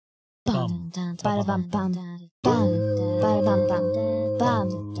Dice.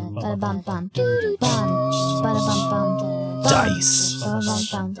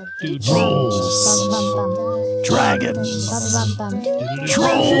 Rolls. Dragons.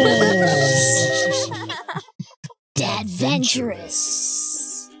 Trolls.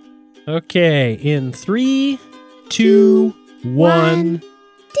 Dadventurous. Okay, in 3, 2, 1.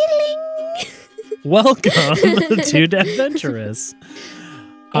 Welcome to Dadventurous.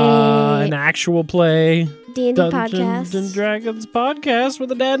 An actual play D&D Dungeons podcast. and Dragons podcast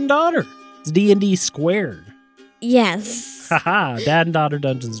with a dad and daughter. It's D&D squared. Yes. Haha, dad and daughter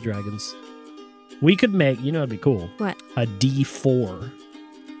Dungeons and Dragons. We could make, it'd be cool. What? A D4.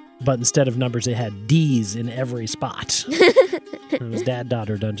 But instead of numbers, it had D's in every spot. It was dad,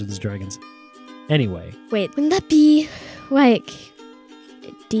 daughter Dungeons and Dragons. Anyway. Wait, wouldn't that be like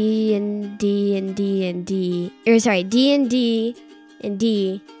D and D and D and D? Or sorry, D and D and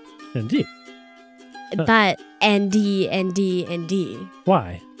D. And D. But and D and D and D.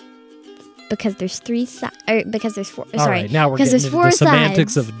 Why? Because there's 3 sides. Because there's 4. All Sorry. right, now we're because getting there's into 4 the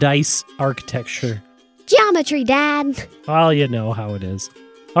semantics sides. of dice architecture. Geometry, Dad. Well, you know how it is.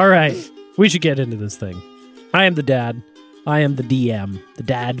 All right, we should get into this thing. I am the dad. I am the DM, the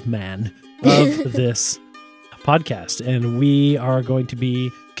dad man of this podcast. And we are going to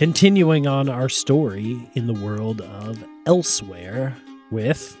be continuing on our story in the world of Elsewhere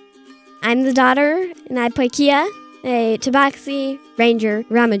with... I'm the daughter, and I play Kia, a Tabaxi Ranger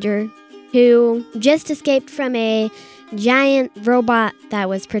Ramager, who just escaped from a giant robot that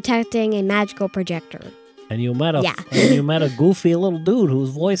was protecting a magical projector. And you met a Yeah. and you met a goofy little dude whose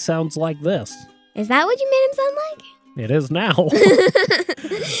voice sounds like this. Is that what you made him sound It is now.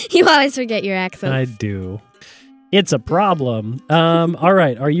 like? You always forget your accent. I do. It's a problem. All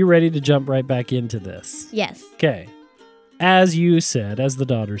right, are you ready to jump right back into this? Yes. Okay. As you said, as the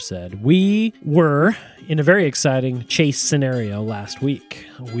daughter said, we were in a very exciting chase scenario last week.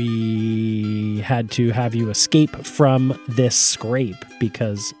 We had to have you escape from this scrape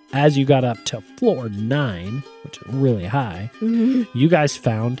because as you got up to floor 9, which is really high, you guys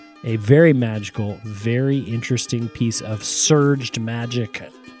found a very magical, very interesting piece of surged magic,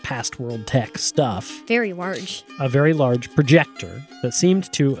 past world tech stuff. Very large. A very large projector that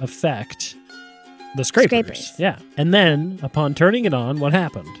seemed to affect the scrapers. Yeah. And then, upon turning it on, what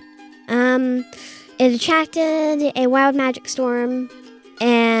happened? It attracted a wild magic storm,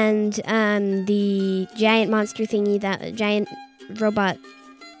 and the giant monster thingy, giant robot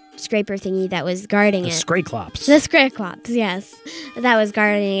scraper thingy that was guarding The it. Scrayclops. The Scrayclops, yes. That was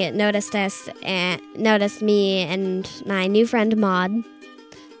guarding it, noticed us, and noticed me and my new friend Maude.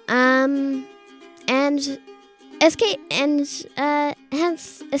 And escape, and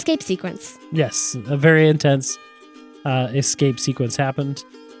hence escape sequence. Yes, a very intense escape sequence happened,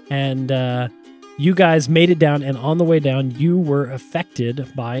 and you guys made it down, and on the way down, you were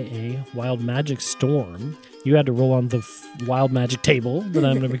affected by a wild magic storm. You had to roll on the wild magic table that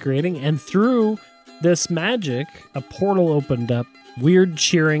I'm going to be creating, and through this magic, a portal opened up, weird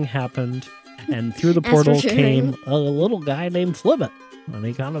cheering happened, and through the As portal for came a little guy named Flibbit, and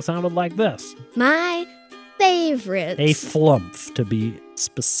he kind of sounded like this. My favorite. A flumph, to be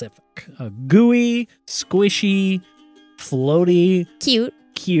specific. A gooey, squishy, floaty,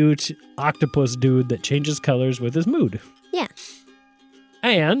 cute octopus dude that changes colors with his mood. Yeah.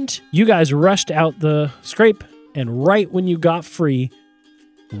 And you guys rushed out the scrape, and right when you got free,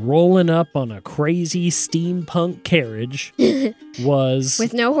 rolling up on a crazy steampunk carriage was...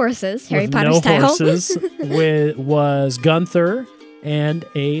 With no horses, Harry with Potter no style. horses, was Gunther and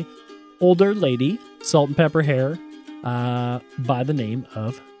a older lady, salt and pepper hair, by the name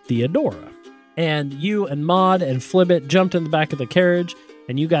of Theodora. And you and Maude and Flibbit jumped in the back of the carriage,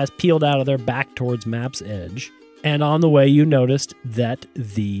 and you guys peeled out of there back towards Map's Edge. And on the way, you noticed that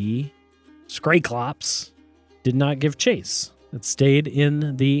the Scrayclops did not give chase. It stayed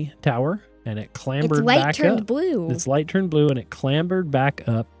in the tower, and it clambered back up. Its light turned blue. Its light turned blue, and it clambered back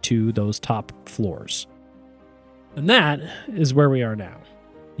up to those top floors. And that is where we are now.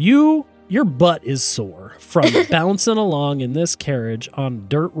 Your butt is sore from bouncing along in this carriage on a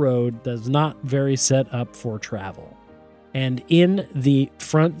dirt road that's not very set up for travel. And in the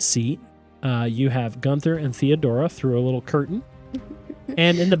front seat, you have Gunther and Theodora through a little curtain.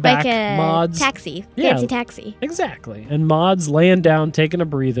 And in the back, like a Maude's... taxi. Yeah. Fancy taxi. Exactly. And Maude's laying down, taking a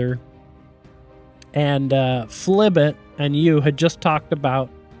breather. And Flibbit and you had just talked about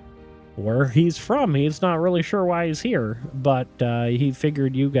where he's from. He's not really sure why he's here, but he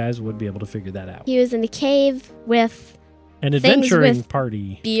figured you guys would be able to figure that out. He was in a cave with An adventuring with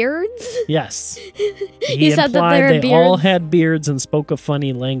party. beards. Yes. You said that implied there were they all beards? had beards and spoke a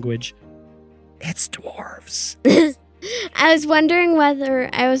funny language. It's dwarves. I was wondering whether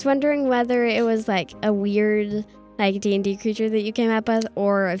it was like a weird like D&D creature that you came up with,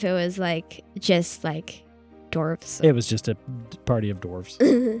 or if it was like just like dwarves. It was just a party of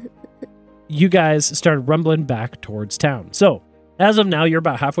dwarves. You guys started rumbling back towards town. So, as of now, you're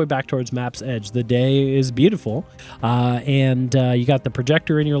about halfway back towards Map's Edge. The day is beautiful, and you got the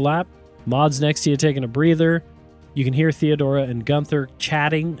projector in your lap. Maude's next to you taking a breather. You can hear Theodora and Gunther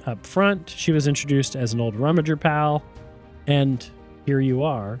chatting up front. She was introduced as an old rummager pal, and here you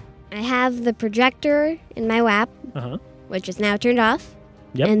are. I have the projector in my lap, which is now turned off.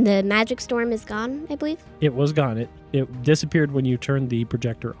 Yep. And the magic storm is gone, I believe. It was gone. It disappeared when you turned the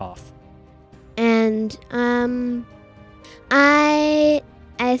projector off. And I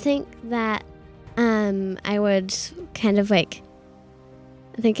think that I would kind of like,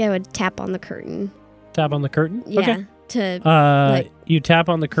 I think I would tap on the curtain. Tap on the curtain? Yeah. Okay. You tap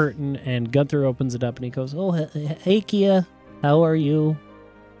on the curtain and Gunther opens it up and he goes, "Oh, hey Kia, how are you?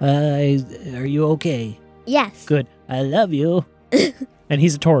 Are you okay? Yes. Good. I love you." And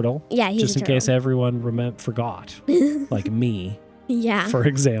he's a turtle. Yeah, he's just a in turtle. case everyone forgot, like me, Yeah. for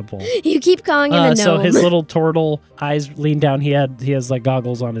example. You keep calling him a gnome. So his little turtle eyes lean down. He has like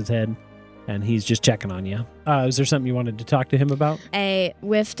goggles on his head, and he's just checking on you. Is there something you wanted to talk to him about? I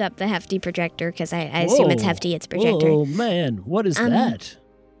whiffed up the hefty projector because I assume it's hefty. It's a projector. Oh man, what is that?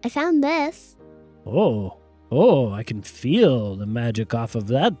 I found this. Oh, I can feel the magic off of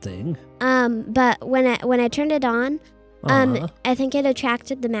that thing. But when I turned it on, Uh-huh. I think it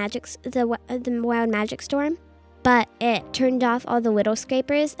attracted the wild magic storm, but it turned off all the little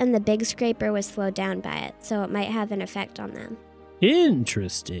scrapers, and the big scraper was slowed down by it, so it might have an effect on them.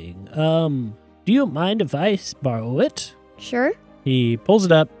 Interesting. Do you mind if I borrow it? Sure. He pulls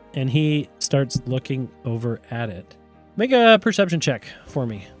it up and he starts looking over at it. Make a perception check for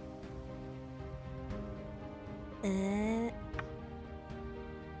me.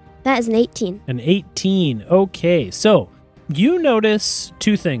 That is an 18. An 18. Okay, so you notice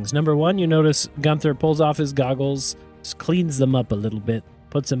two things. Number one, you notice Gunther pulls off his goggles, just cleans them up a little bit,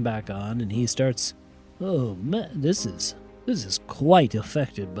 puts them back on, and he starts, "Oh man, this is quite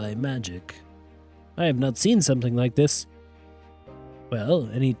affected by magic. I have not seen something like this." Well,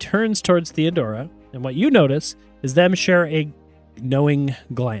 and he turns towards Theodora, and what you notice is them share a knowing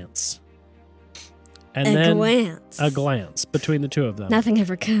glance. And then a glance between the two of them. Nothing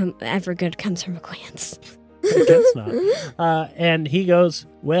ever good comes from a glance. I guess not. And he goes,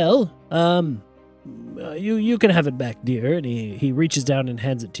 "Well, you can have it back, dear." And he reaches down and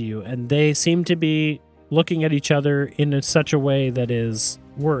hands it to you. And they seem to be looking at each other in such a way that is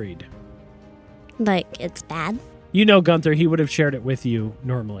worried. Like it's bad? You know Gunther, he would have shared it with you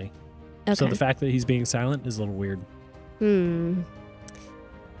normally. Okay. So the fact that he's being silent is a little weird.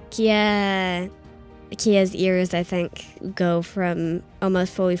 Kia's ears, I think, go from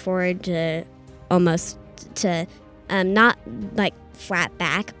almost fully forward to almost to not like flat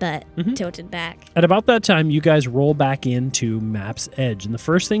back, but tilted back. At about that time, you guys roll back into Map's Edge, and the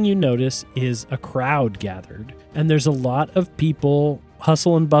first thing you notice is a crowd gathered, and there's a lot of people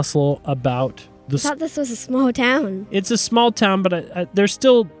hustle and bustle about the. I thought this was a small town. It's a small town, but there's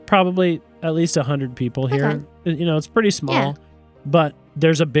still probably at least 100 people here. Okay. You know, it's pretty small. Yeah. But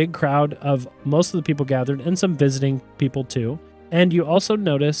there's a big crowd of most of the people gathered and some visiting people too. And you also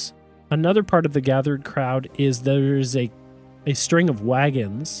notice another part of the gathered crowd is there's a string of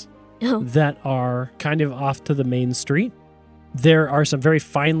wagons that are kind of off to the main street. There are some very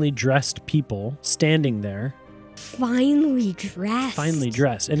finely dressed people standing there. Finely dressed? Finely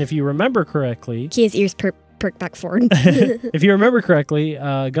dressed. And if you remember correctly... Kia's ears perk back forward. If you remember correctly,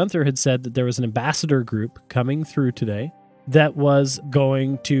 Gunther had said that there was an ambassador group coming through today that was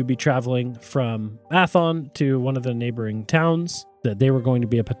going to be traveling from Athon to one of the neighboring towns, that they were going to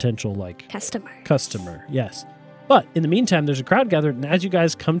be a potential, like... Customer, yes. But in the meantime, there's a crowd gathered, and as you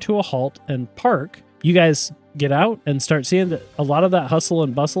guys come to a halt and park, you guys get out and start seeing that a lot of that hustle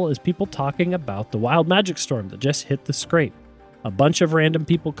and bustle is people talking about the wild magic storm that just hit the scrape. A bunch of random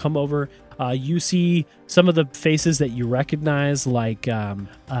people come over. You see some of the faces that you recognize, like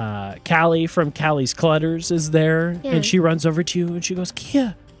Callie from Callie's Clutters is there, and she runs over to you and she goes,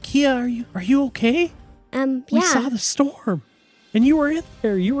 Kia, are you okay? We saw the storm, and you were in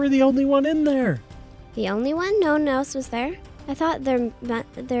there. You were the only one in there. The only one? No one else was there? I thought there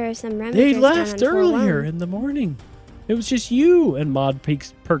are some remnants. They left earlier in the morning. It was just you. And Maude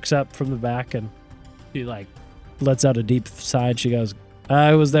perks up from the back, and she like lets out a deep sigh. She goes,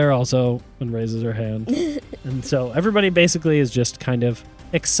 "I was there also," and raises her hand. And so everybody basically is just kind of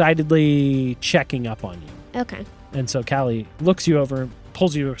excitedly checking up on you. Okay. And so Callie looks you over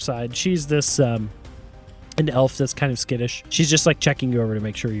pulls you aside. She's this an elf that's kind of skittish. She's just like checking you over to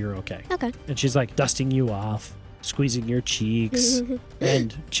make sure you're okay. Okay. And she's like dusting you off, squeezing your cheeks,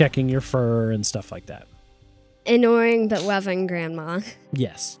 and checking your fur and stuff like that. Annoying but loving grandma,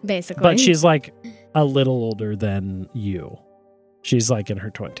 Yes. basically. But she's like a little older than you. She's like in her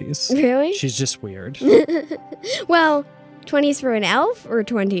 20s. Really? She's just weird. Well, 20s for an elf or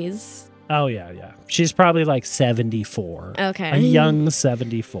 20s? Oh, yeah. She's probably like 74. Okay. A young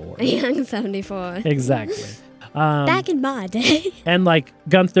 74. A young 74. Exactly. Back in my day. And like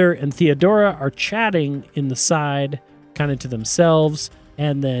Gunther and Theodora are chatting in the side, kind of to themselves.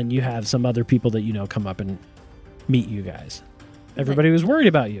 And then you have some other people that you know come up and meet you guys. Everybody was worried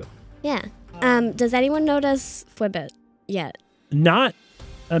about you. Yeah. Does anyone notice Flibbit yet? Not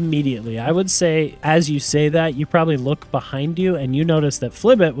immediately. I would say as you say that, you probably look behind you and you notice that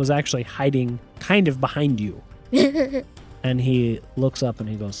Flibbit was actually hiding kind of behind you. And he looks up and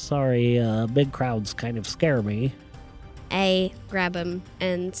he goes, sorry, big crowds kind of scare me. I grab him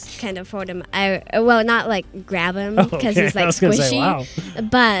and kind of hold him. Well, not like grab him because he's like I was gonna squishy. say, wow.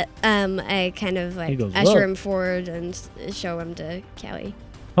 But I kind of like He goes, usher "Look." him forward and show him to Kelly.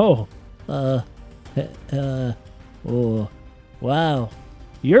 Oh, wow.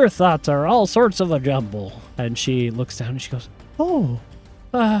 Your thoughts are all sorts of a jumble. And she looks down and she goes, oh,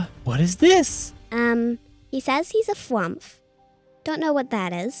 what is this? He says he's a flump. Don't know what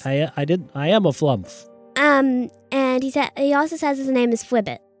that is. I am a flump. And he also says his name is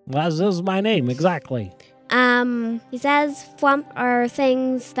Flibbit. Well, this is my name, exactly. He says flump are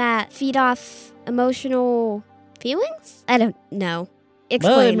things that feed off emotional feelings? I don't know.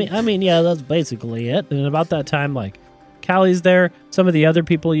 Explain. Well, I mean, yeah, that's basically it. And about that time, like, Callie's there. Some of the other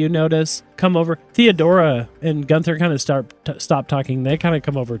people you notice come over. Theodora and Gunther kind of stop talking. They kind of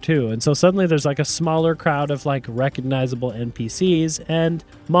come over too. And so suddenly there's like a smaller crowd of like recognizable NPCs. And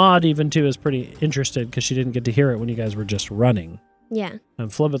Maude even too is pretty interested because she didn't get to hear it when you guys were just running. Yeah. And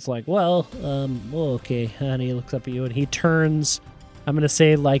Flibbit's like, well, okay. And he looks up at you and he turns, I'm going to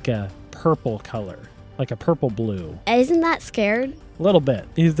say like a purple color, like a purple blue. Isn't that scared? A little bit.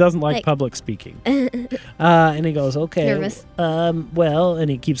 He doesn't like public speaking. And he goes, okay. Nervous. Well, and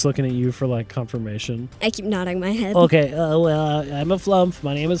he keeps looking at you for like confirmation. I keep nodding my head. Okay, well, I'm a flump.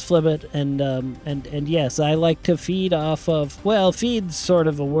 My name is Flibbit, and yes, I like to feed off of, well, feed's sort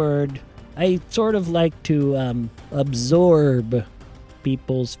of a word. I sort of like to absorb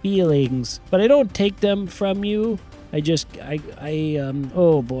people's feelings, but I don't take them from you.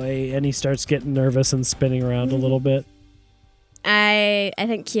 Oh boy, and he starts getting nervous and spinning around a little bit. I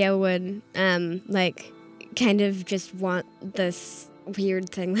think Kia would like kind of just want this weird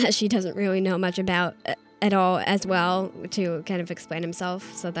thing that she doesn't really know much about at all as well to kind of explain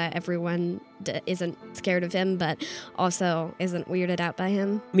himself so that everyone isn't scared of him but also isn't weirded out by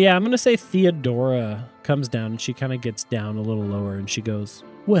him. Yeah, I'm going to say Theodora comes down and she kind of gets down a little lower and she goes,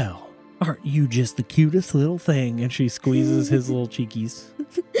 well, aren't you just the cutest little thing? And she squeezes his little cheekies.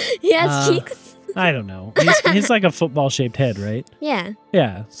 He has cheeks? I don't know. He's like a football-shaped head, right? Yeah.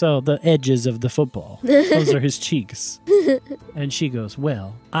 Yeah, so the edges of the football, those are his cheeks. And she goes,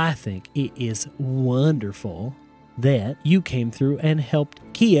 well, I think it is wonderful that you came through and helped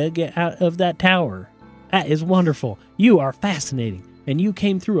Kia get out of that tower. That is wonderful. You are fascinating. And you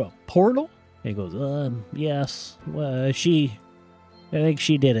came through a portal? And he goes, yes. I think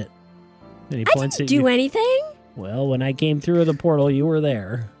she did it. And he points I at didn't you. do anything? Well, when I came through the portal, you were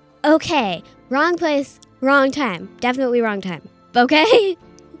there. Okay. Wrong place, wrong time. Definitely wrong time. Okay?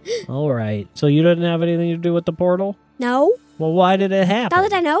 All right. So you didn't have anything to do with the portal? No. Well, why did it happen? Not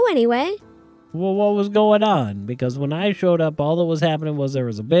that I know anyway. Well, what was going on? Because when I showed up, all that was happening was there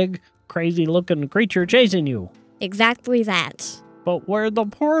was a big, crazy-looking creature chasing you. Exactly that. But where'd the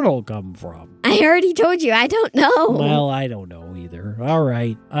portal come from? I already told you. I don't know. Well, I don't know either. All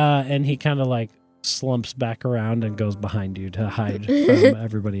right. And he kind of like slumps back around and goes behind you to hide from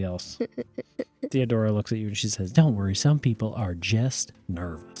everybody else. Theodora looks at you and she says, don't worry, some people are just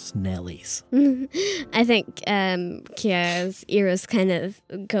nervous Nellies. I think Kia's ears kind of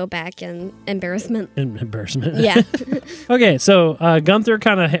go back in embarrassment. Embarrassment? Yeah. Okay, so Gunther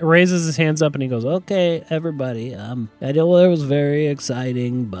kind of raises his hands up and he goes, okay, everybody, I know it was very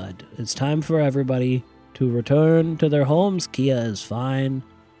exciting, but it's time for everybody to return to their homes. Kia is fine,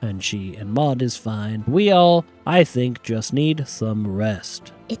 and she and Maude is fine. We all, I think, just need some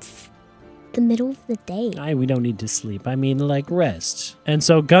rest. It's the middle of the day. We don't need to sleep. I mean, like, rest. And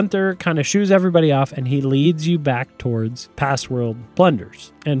so Gunther kind of shoos everybody off, and he leads you back towards Past World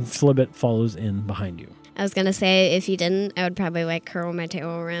Blunders, and Flibbit follows in behind you. I was gonna say if he didn't, I would probably like curl my tail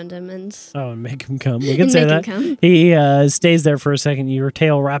around him and and make him come. We can say make that. him come. He stays there for a second. Your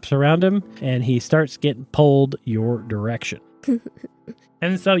tail wraps around him, and he starts getting pulled your direction.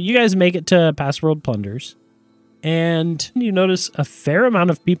 And so you guys make it to Past World Plunders, and you notice a fair amount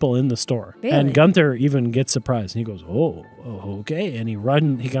of people in the store. Really? And Gunther even gets surprised. And he goes, oh, okay. And he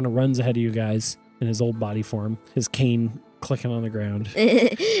kind of runs ahead of you guys in his old body form, his cane clicking on the ground.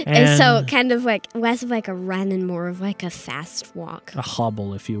 And so kind of like less of like a run and more of like a fast walk. A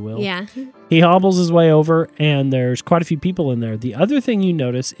hobble, if you will. Yeah. He hobbles his way over, and there's quite a few people in there. The other thing you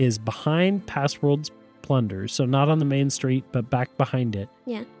notice is behind Past World's Plunders, so not on the main street, but back behind it.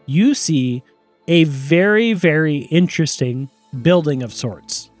 Yeah. You see a very, very interesting building of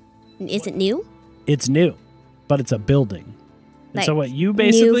sorts. Is it new? It's new, but it's a building. And Like, so what you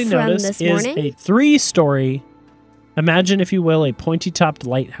basically new from notice this is morning? a 3-story, imagine if you will, a pointy-topped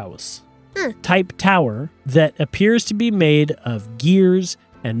lighthouse type tower that appears to be made of gears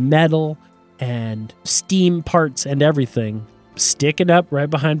and metal and steam parts and everything, sticking up right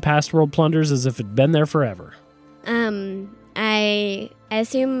behind Past World Plunders as if it'd been there forever. I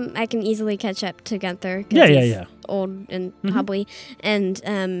assume I can easily catch up to Gunther. 'Cause Yeah, he's yeah. old and hobbly. And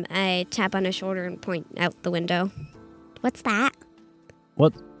I tap on his shoulder and point out the window. What's that?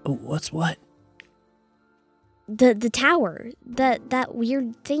 What's what? The tower. That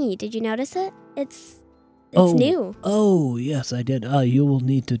weird thingy. Did you notice it? It's Oh. new. Oh, yes, I did. You will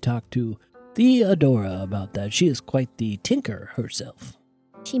need to talk to Theodora about that. She is quite the tinker herself.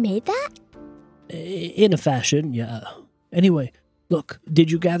 She made that? In a fashion, yeah. Anyway, look, did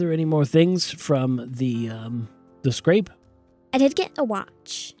you gather any more things from the scrape? I did get a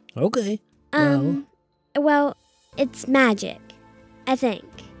watch. Okay. Well, it's magic, I think.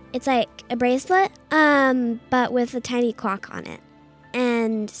 It's like a bracelet, but with a tiny clock on it.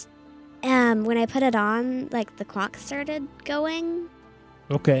 And when I put it on, like the clock started going.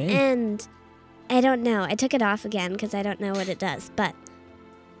 Okay. And I don't know. I took it off again because I don't know what it does. But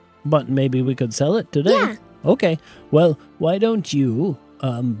But maybe we could sell it today. yeah, Okay. Well, why don't you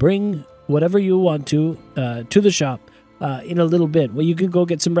bring whatever you want to the shop in a little bit. Well, you can go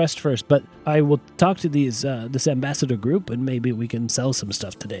get some rest first, but I will talk to this ambassador group, and maybe we can sell some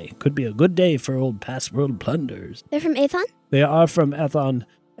stuff today. Could be a good day for old Past World Plunders. they're from Athon? They are from Ethon,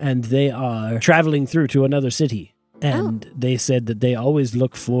 and they are traveling through to another city. And they said that they always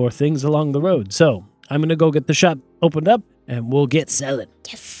look for things along the road. So I'm going to go get the shop opened up, and we'll get selling.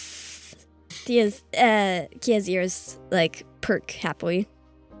 Yes. Kia's ears like perk happily,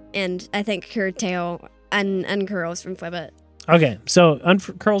 and I think her tail uncurls from Flibbit. Okay, so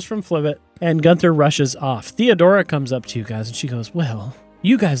uncurls from Flibbit, and Gunther rushes off. Theodora comes up to you guys, and she goes, well,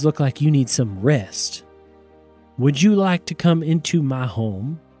 you guys look like you need some rest. Would you like to come into my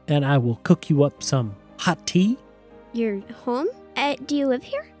home, and I will cook you up some hot tea? Your home? Do you live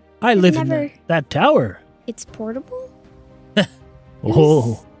here? I I've live in never- that tower. It's portable?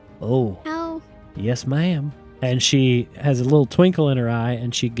 Oh, How? yes, ma'am. And she has a little twinkle in her eye,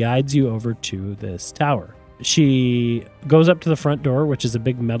 and she guides you over to this tower. She goes up to the front door, which is a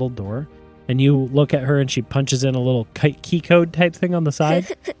big metal door, and you look at her, and she punches in a little key code type thing on the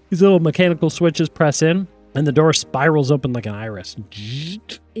side. These little mechanical switches press in, and the door spirals open like an iris.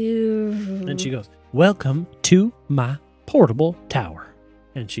 Ooh. And she goes, welcome to my portable tower.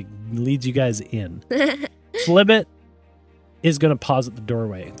 And she leads you guys in. Flibbit is going to pause at the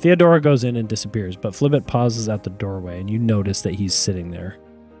doorway. Theodora goes in and disappears, but Flibbit pauses at the doorway, and you notice that he's sitting there.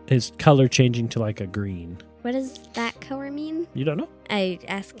 His color changing to like a green. What does that color mean? You don't know? I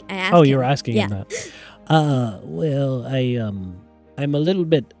asked Oh, him. you were asking Yeah. him that. Well, I'm a little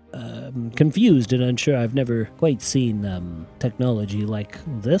bit confused and unsure. I've never quite seen technology like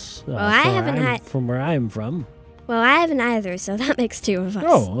this I haven't from where I'm from. Well, I haven't either, so that makes two of us.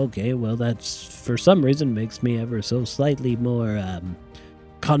 Oh, okay. Well, that's for some reason makes me ever so slightly more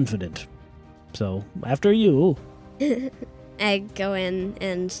confident. So, after you. I go in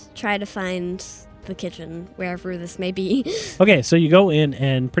and try to find the kitchen, wherever this may be. Okay, so you go in,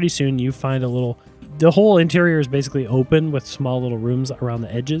 and pretty soon you find the whole interior is basically open with small little rooms around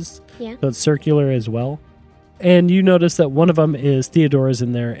the edges. Yeah. So it's circular as well. And you notice that one of them is Theodora's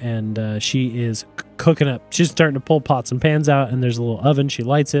in there, and she is cooking up. She's starting to pull pots and pans out, and there's a little oven. She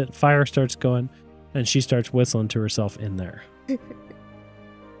lights it, fire starts going, and she starts whistling to herself in there.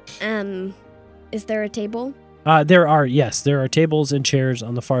 Is there a table? There are tables and chairs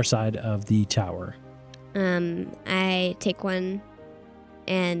on the far side of the tower. I take one,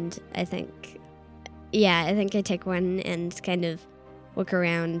 and I think I take one and kind of look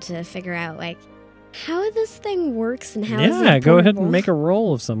around to figure out, how this thing works and how is it Yeah, go ahead and portable. make a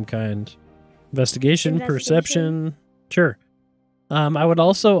roll of some kind. Investigation, Investigation. perception. Sure. I would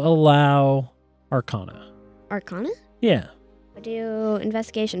also allow Arcana. Arcana? Yeah. I'll do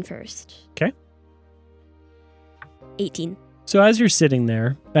investigation first. Okay. 18. So as you're sitting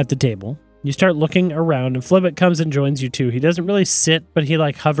there at the table, you start looking around, and Flibbit comes and joins you too. He doesn't really sit, but he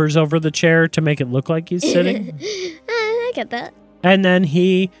like hovers over the chair to make it look like he's sitting. I get that. And then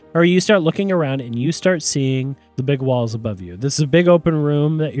you start looking around and you start seeing the big walls above you. This is a big open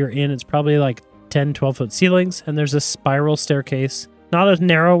room that you're in. It's probably like 10, 12-foot ceilings, and there's a spiral staircase. Not a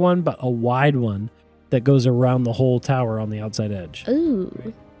narrow one, but a wide one that goes around the whole tower on the outside edge.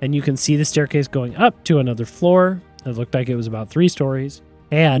 Ooh. And you can see the staircase going up to another floor. It looked like it was about 3 stories.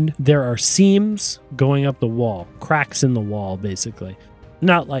 And there are seams going up the wall, cracks in the wall, basically.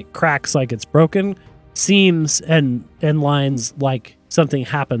 Not like cracks like it's broken, seams and lines like something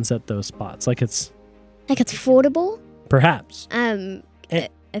happens at those spots. Like it's foldable? perhaps. I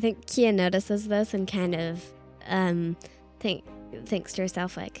think Kia notices this and kind of thinks to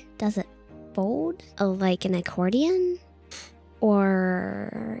herself, like, does it fold like an accordion?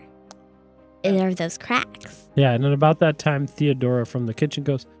 Or are those cracks? Yeah, and at about that time, Theodora from the kitchen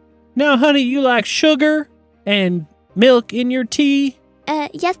goes, "Now, honey, you like sugar and milk in your tea?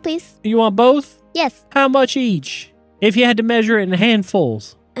 Yes, please. You want both? Yes. How much each? If you had to measure it in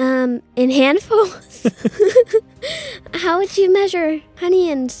handfuls." In handfuls? How would you measure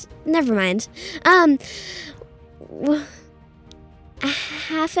honey and... Never mind.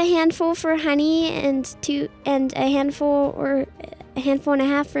 Half a handful for honey and a handful or a handful and a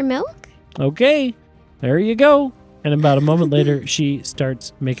half for milk? Okay, there you go. And about a moment later, she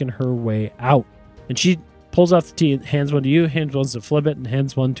starts making her way out. And she pulls off the tea, hands one to you, hands one to Flibbit, and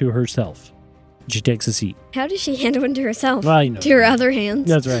hands one to herself. She takes a seat. How does she hand one to herself? Well, you know. To her other hands?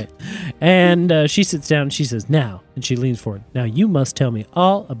 That's right. And she sits down and she says, "Now," and she leans forward, "now you must tell me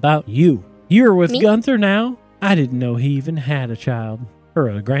all about you. You're with Me? Gunther now? I didn't know he even had a child. Or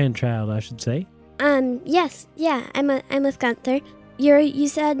a grandchild, I should say." Yes. Yeah, I'm with Gunther. You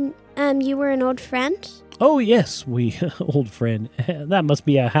said you were an old friend? "Oh, yes, we old friend." That must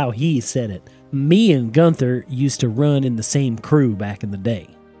be how he said it. Me and Gunther used to run in the same crew back in the day.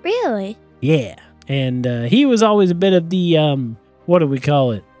 Really? Yeah. And he was always a bit of the, what do we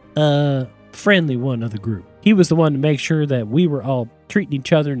call it? Friendly one of the group. He was the one to make sure that we were all treating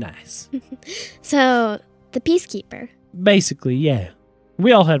each other nice. So, the peacekeeper. Basically, yeah.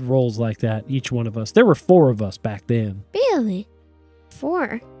 We all had roles like that, each one of us. There were 4 of us back then. Really?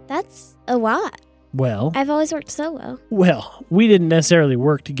 4? That's a lot. Well, I've always worked solo. we didn't necessarily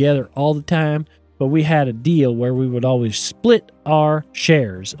work together all the time, but we had a deal where we would always split our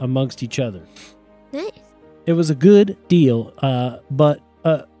shares amongst each other. Nice. It was a good deal, but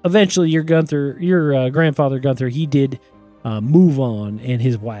eventually your grandfather Gunther, he did move on, and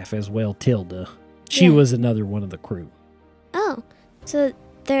his wife as well, Tilda. She Yeah. was another one of the crew. Oh, so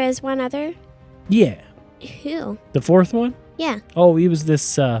there is one other? Yeah. Who? The 4th one? Yeah. Oh, he was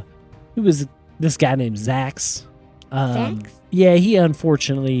this guy named Zax. Zax? Yeah, he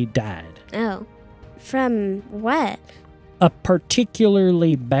unfortunately died. Oh. From what? A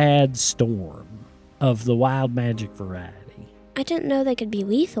particularly bad storm of the wild magic variety. I didn't know they could be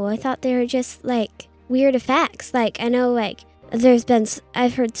lethal. I thought they were just, like, weird effects. Like, I know, like,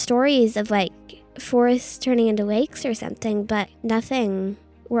 I've heard stories of, like, forests turning into lakes or something, but nothing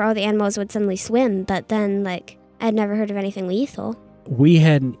where all the animals would suddenly swim. But then, like, I'd never heard of anything lethal. We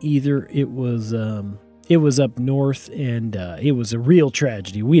hadn't either. It was up north, and it was a real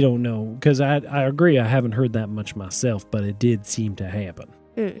tragedy. We don't know, because I agree, I haven't heard that much myself, but it did seem to happen.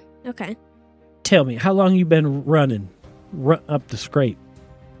 Okay. Tell me, how long you been running up the scrape?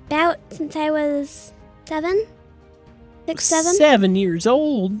 About since I was 7? 6, 7? 7 years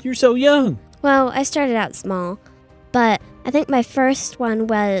old? You're so young. Well, I started out small, but I think my first one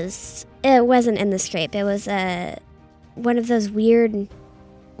it wasn't in the scrape. It was one of those weird,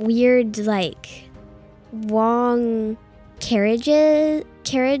 like, long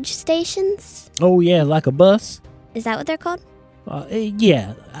carriage stations. Oh, yeah, like a bus? Is that what they're called?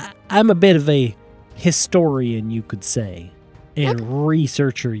 Yeah, I'm a bit of a historian, you could say, and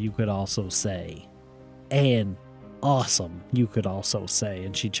researcher, you could also say, and awesome, you could also say,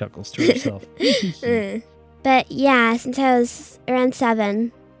 and she chuckles to herself. But yeah, since I was around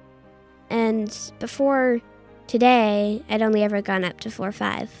 7, and before today, I'd only ever gone up to floor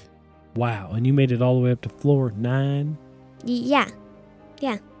 5. Wow, and you made it all the way up to floor 9? Yeah.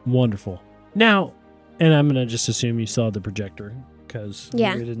 Wonderful. Now, and I'm going to just assume you saw the projector, because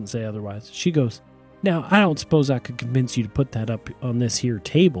Yeah. you didn't say otherwise. She goes, "Now, I don't suppose I could convince you to put that up on this here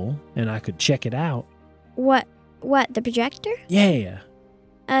table, and I could check it out." What, the projector? Yeah.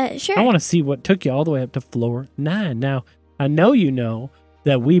 Sure. I want to see what took you all the way up to floor 9. Now, I know you know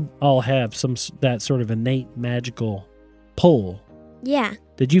that we all have that sort of innate magical pull. Yeah.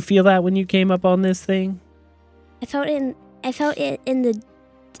 Did you feel that when you came up on this thing? I felt it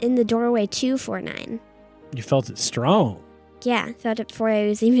in the doorway to 49. You felt it strong. Yeah, I felt it before I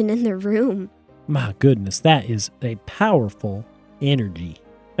was even in the room. My goodness, that is a powerful energy.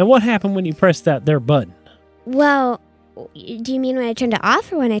 And what happened when you pressed that there button? Well, do you mean when I turned it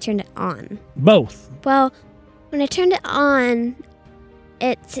off or when I turned it on? Both. Well, when I turned it on,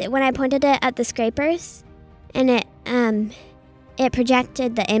 it's when I pointed it at the scrapers, and it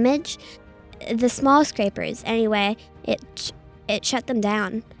projected the image. The small scrapers, anyway, it shut them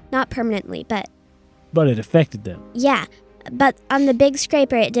down. Not permanently, but it affected them. Yeah, but on the big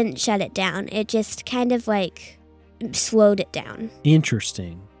scraper, it didn't shut it down. It just kind of like slowed it down.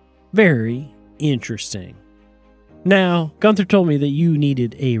 Interesting. Very interesting. Now, Gunther told me that you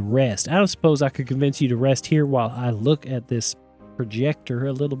needed a rest. I don't suppose I could convince you to rest here while I look at this projector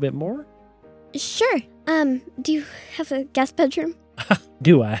a little bit more? Sure. Do you have a guest bedroom?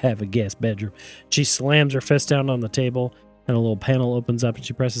 Do I have a guest bedroom? She slams her fist down on the table, and a little panel opens up, and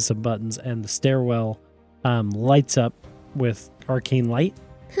she presses some buttons, and the stairwell lights up with arcane light.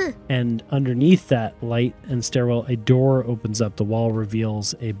 Huh. And underneath that light and stairwell, a door opens up. The wall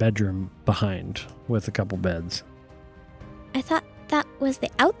reveals a bedroom behind with a couple beds. I thought that was the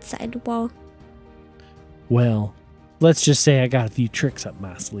outside wall. Well, let's just say I got a few tricks up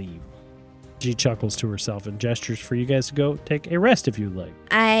my sleeve. She chuckles to herself and gestures for you guys to go take a rest if you'd like.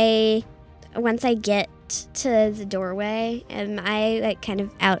 Once I get to the doorway, am I like kind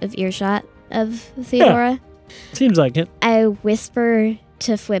of out of earshot of Theodora? Yeah, seems like it. I whisper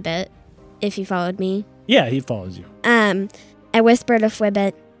to Flibbit, if he followed me. Yeah, he follows you. I whisper to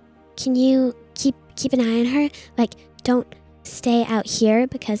Flibbit, can you keep an eye on her? Like, don't stay out here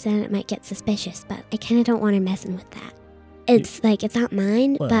because then it might get suspicious, but I kind of don't want her messing with that. It's like, it's not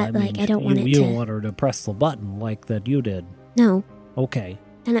mine, Well, but I don't want it to... You don't want her to press the button like that you did. No. Okay.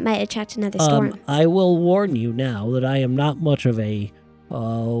 Then it might attract another storm. I will warn you now that I am not much of a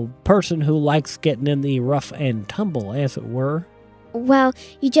person who likes getting in the rough and tumble, as it were. Well,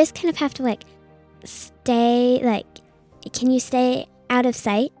 you just kind of have to, stay, can you stay out of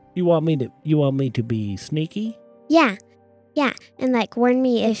sight? You want me to be sneaky? Yeah, and, warn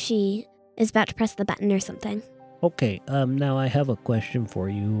me if she is about to press the button or something. Okay, now I have a question for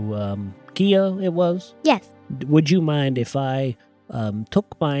you. Kia, it was? Yes. Would you mind if I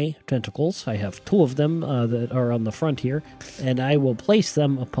took my tentacles, I have 2 of them that are on the front here, and I will place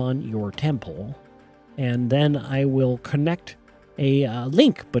them upon your temple, and then I will connect a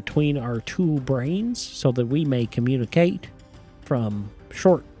link between our 2 brains so that we may communicate from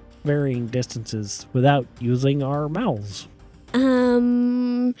short, varying distances without using our mouths.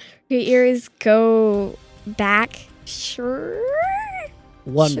 Your ears go back? Sure.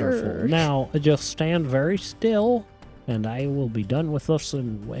 Wonderful. Sure. Now, just stand very still, and I will be done with this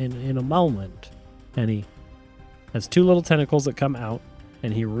in a moment. And he has 2 little tentacles that come out,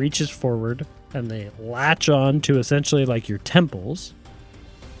 and he reaches forward, and they latch on to essentially your temples.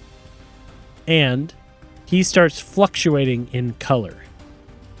 And he starts fluctuating in color.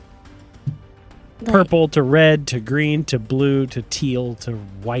 Purple to red to green to blue to teal to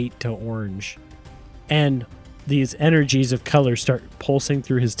white to orange. And these energies of color start pulsing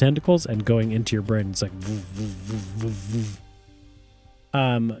through his tentacles and going into your brain. It's like...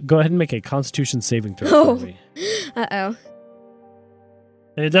 Go ahead and make a Constitution saving throw for me. Uh-oh.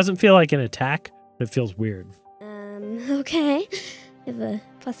 And it doesn't feel like an attack, but it feels weird. Okay. I have a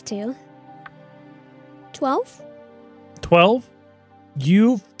 +2. 12? 12?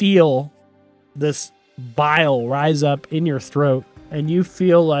 You feel this bile rise up in your throat, and you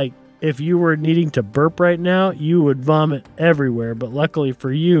feel like if you were needing to burp right now, you would vomit everywhere. But luckily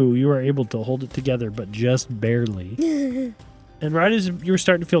for you, you were able to hold it together, but just barely. And right as you were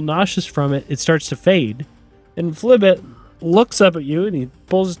starting to feel nauseous from it, it starts to fade. And Flibbit looks up at you, and he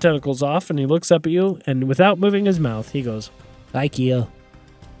pulls his tentacles off, and he looks up at you, and without moving his mouth, he goes, "Hi, Kia.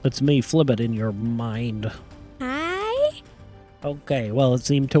 It's me, Flibbit, in your mind." Hi? Okay, well, it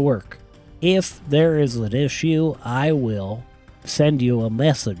seemed to work. If there is an issue, I will send you a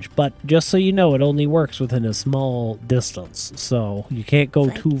message. But just so you know, it only works within a small distance, so you can't go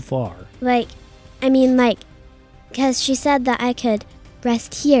too far. Because she said that I could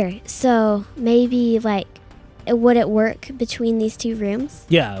rest here, so maybe, would it work between these 2 rooms?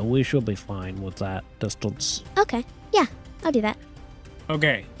 Yeah, we should be fine with that distance. Okay, yeah, I'll do that.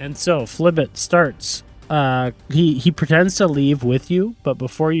 Okay, and so Flibbit starts. He pretends to leave with you, but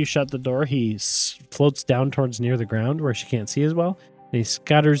before you shut the door, he floats down towards near the ground where she can't see as well, And he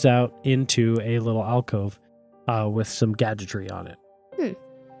scatters out into a little alcove with some gadgetry on it.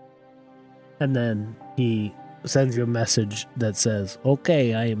 And then he sends you a message that says,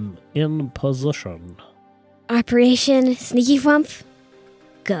 okay, I am in position. Operation Sneaky Wump,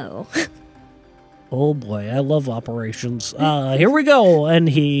 go. Oh boy, I love operations. Here we go. And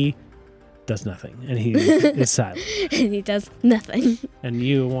he does nothing. And he is silent. And he does nothing. And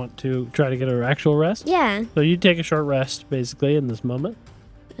you want to try to get an actual rest? Yeah. So you take a short rest, basically, in this moment.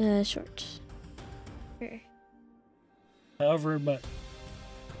 Short. Sure. However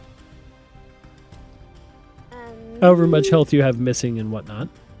much health you have missing and whatnot.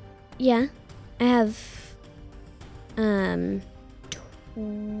 Yeah. I have 10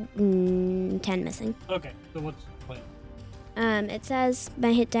 missing. Okay, so what's the plan? It says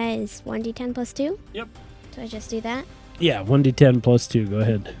my hit die is 1d10 plus 2. Yep. So I just do that. Yeah, 1d10 plus 2. Go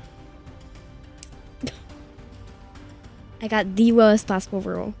ahead. I got the lowest possible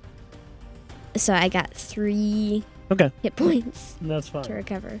roll. So I got 3 hit points That's fine. to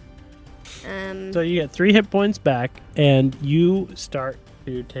recover. So you get 3 hit points back, and you start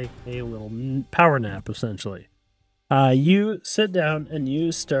to take a little power nap, essentially. You sit down, and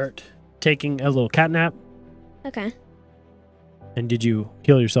you start taking a little cat nap. Okay. And did you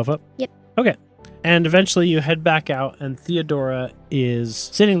heal yourself up? Yep. Okay. And eventually you head back out, and Theodora is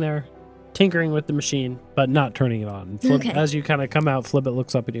sitting there, tinkering with the machine, but not turning it on. As you kind of come out, Flibbit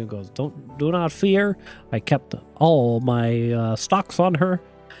looks up at you and goes, do not fear. I kept all my stocks on her,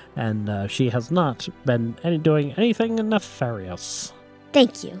 and she has not been doing anything nefarious.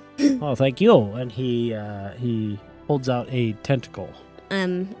 Thank you. Oh, thank you. And he holds out a tentacle.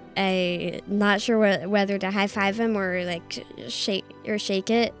 I'm not sure whether to high five him or like shake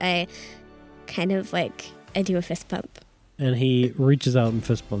it. I kind of like I do a fist pump. And he reaches out and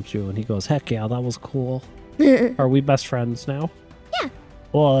fist bumps you, and he goes, heck yeah, that was cool. Are we best friends now? Yeah.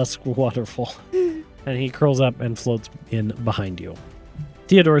 Well, that's wonderful. And he curls up and floats in behind you.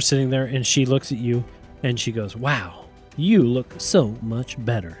 Theodora's sitting there, and she looks at you, and she goes, wow, you look so much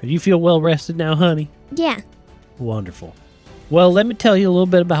better. You feel well rested now, honey? Yeah. Wonderful. Well, let me tell you a little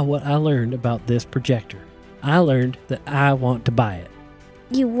bit about what I learned about this projector. I learned that I want to buy it.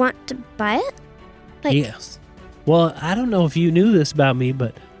 You want to buy it? Yes. Well, I don't know if you knew this about me,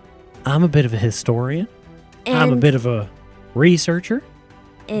 but I'm a bit of a historian. I'm a bit of a researcher.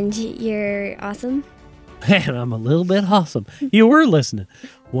 And you're awesome. And I'm a little bit awesome. You were listening.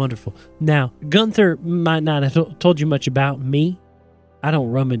 Wonderful. Now, Gunther might not have told you much about me. I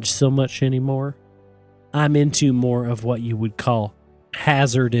don't rummage so much anymore. I'm into more of what you would call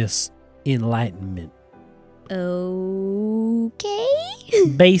hazardous enlightenment. Okay.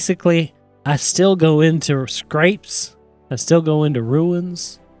 Basically, I still go into scrapes. I still go into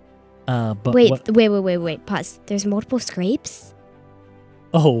ruins. But wait. Pause. There's multiple scrapes?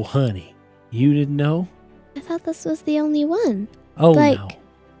 Oh, honey. You didn't know? I thought this was the only one. Oh, no.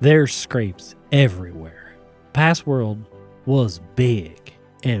 There's scrapes everywhere. Past world was big,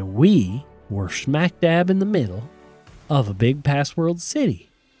 and we were smack dab in the middle of a big past world city.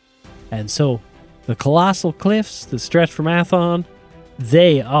 And so the colossal cliffs that stretch from Athon,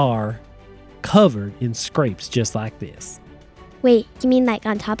 they are covered in scrapes just like this. Wait, you mean like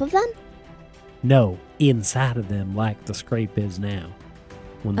on top of them? No, inside of them like the scrape is now.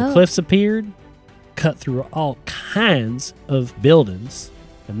 When the cliffs appeared, cut through all kinds of buildings,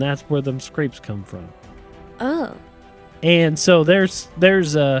 and that's where them scrapes come from. Oh. And so there's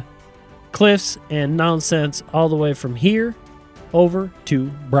cliffs and nonsense all the way from here over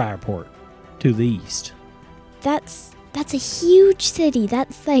to Briarport to the east. That's a huge city.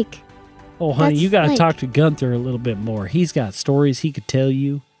 That's like... Oh, honey, you got to talk to Gunther a little bit more. He's got stories he could tell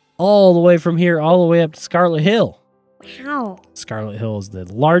you all the way from here, all the way up to Scarlet Hill. Wow. Scarlet Hill is the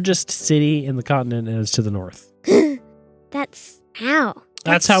largest city in the continent and is to the north. That's how.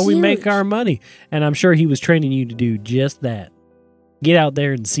 That's how we make our money. And I'm sure he was training you to do just that. Get out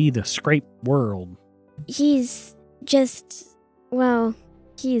there and see the scrape world. He's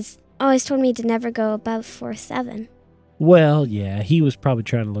always told me to never go above 4-7. Well, yeah, he was probably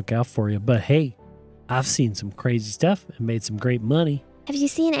trying to look out for you. But hey, I've seen some crazy stuff and made some great money. Have you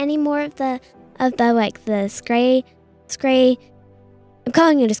seen any more of the scray? I'm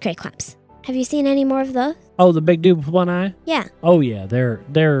calling it a scray claps. Have you seen any more of those? Oh, the big dude with one eye? Yeah. Oh, yeah,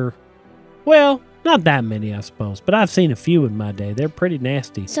 they're well, not that many, I suppose, but I've seen a few in my day. They're pretty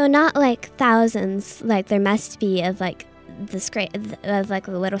nasty. So not like thousands, like there must be of like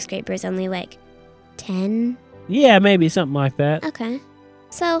the little scrapers, only like 10. Yeah, maybe something like that. Okay.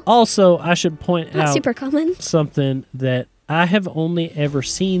 So also, I should point not out super common. Something that I have only ever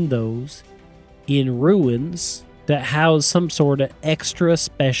seen those in ruins that house some sort of extra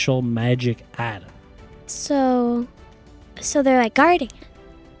special magic item. So they're like guarding it.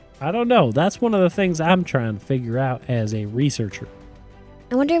 I don't know. That's one of the things I'm trying to figure out as a researcher.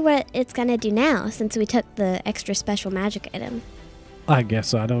 I wonder what it's gonna do now since we took the extra special magic item. I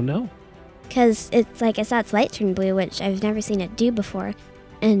guess I don't know. Because it's like I saw its light turn blue, which I've never seen it do before.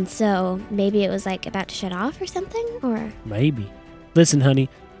 And so maybe it was like about to shut off or something, or... Maybe. Listen, honey,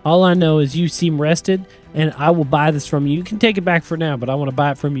 all I know is you seem rested, and I will buy this from you. You can take it back for now, but I want to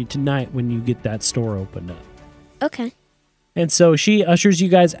buy it from you tonight when you get that store opened up. Okay. And so she ushers you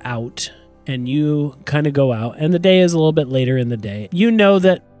guys out, and you kind of go out, and the day is a little bit later in the day. You know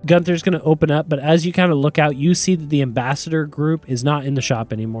that Gunther's going to open up, but as you kind of look out, you see that the ambassador group is not in the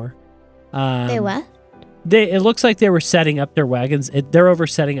shop anymore. They what? It looks like they were setting up their wagons. They're over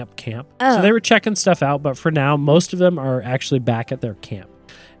setting up camp. Oh. So they were checking stuff out, but for now, most of them are actually back at their camp.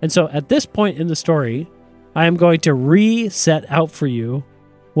 And so at this point in the story, I am going to reset out for you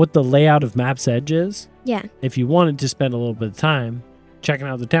what the layout of Map's Edge is. Yeah. If you wanted to spend a little bit of time checking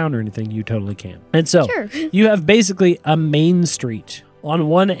out the town or anything, you totally can. And so Sure. you have basically a main street. On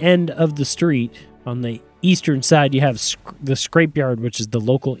one end of the street, on the eastern side, you have the Scrapeyard, which is the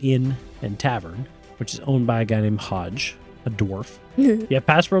local inn and tavern, which is owned by a guy named Hodge, a dwarf. You have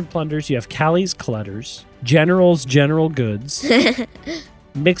Pass Road Plunders, you have Callie's Clutters, General's General Goods,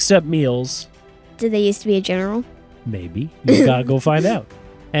 Mixed Up Meals. Did they used to be a general? Maybe. You gotta go find out.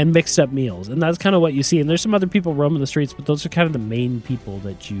 And Mixed Up Meals. And that's kind of what you see. And there's some other people roaming the streets, but those are kind of the main people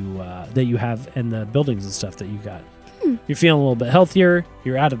that you have, and the buildings and stuff that you got. You're feeling a little bit healthier.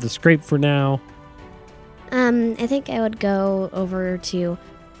 You're out of the scrape for now. I think I would go over to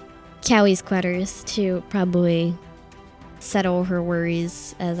Cowie's Clutters to probably settle her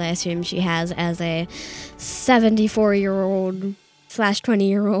worries, as I assume she has as a 74-year-old /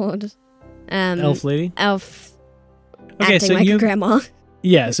 20-year-old Elf lady? elf Okay, acting so like you a grandma.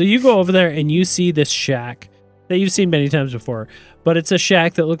 Yeah, so you go over there and you see this shack that you've seen many times before, but it's a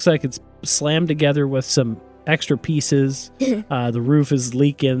shack that looks like it's slammed together with some extra pieces. The roof is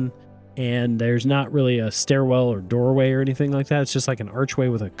leaking, and there's not really a stairwell or doorway or anything like that. It's just like an archway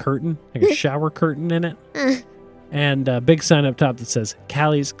with a curtain, like a shower curtain in it, and a big sign up top that says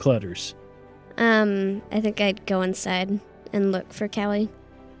Callie's Clutters. I think I'd go inside and look for Callie.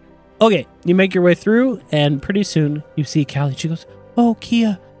 Okay, you make your way through, and pretty soon you see Callie. She goes, "Oh,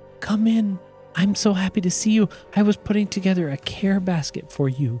 Kia, come in. I'm so happy to see you. I was putting together a care basket for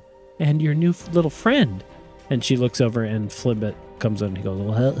you and your new little friend." And she looks over, and Flibbit comes in, and he goes,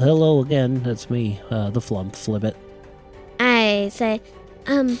 "Well, hello again. It's me, the Flump Flibbit." I say,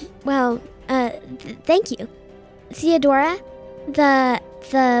 thank you. Theodora, the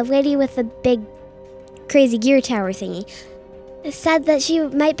lady with the big crazy gear tower thingy, said that she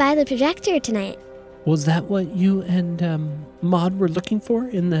might buy the projector tonight. Was that what you and Maude were looking for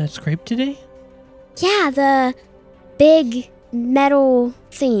in the scrape today? Yeah, the big metal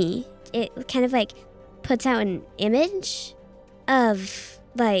thingy. It kind of like puts out an image of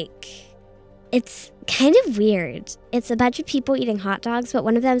like, it's kind of weird. It's a bunch of people eating hot dogs, but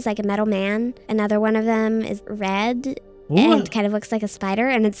one of them is like a metal man. Another one of them is red and kind of looks like a spider,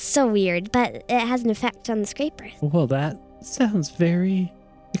 and it's so weird, but it has an effect on the scrapers. Well, that sounds very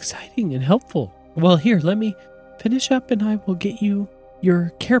exciting and helpful. Well, here, let me finish up and I will get you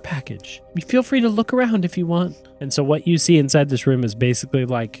your care package. Feel free to look around if you want. And so what you see inside this room is basically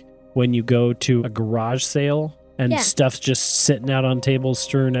like when you go to a garage sale and stuff's just sitting out on tables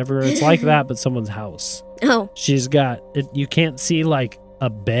strewn everywhere. It's like that, but someone's house. Oh. She's got, you can't see like a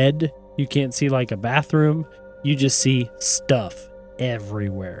bed. You can't see like a bathroom. You just see stuff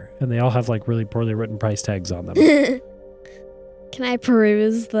everywhere. And they all have like really poorly written price tags on them. Can I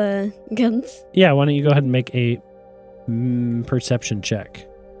peruse the guns? Yeah, why don't you go ahead and make a perception check.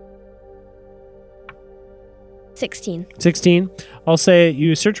 16. 16. I'll say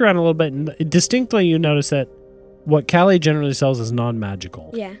you search around a little bit, and distinctly you notice that what Callie generally sells is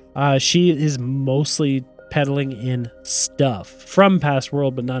non-magical. Yeah. She is mostly peddling in stuff from past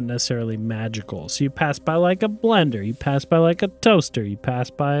world, but not necessarily magical. So you pass by like a blender, you pass by like a toaster, you pass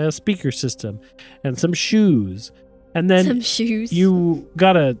by a speaker system, and some shoes. And then some shoes. You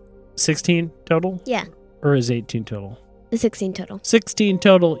got a 16 total? Yeah. Or is 18 total? 16 total. 16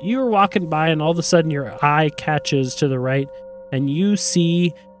 total. You were walking by and all of a sudden your eye catches to the right and you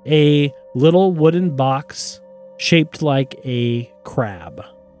see a little wooden box shaped like a crab.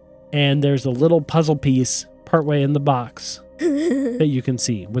 And there's a little puzzle piece partway in the box that you can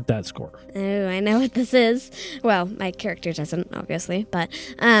see with that score. Oh, I know what this is. Well, my character doesn't, obviously, but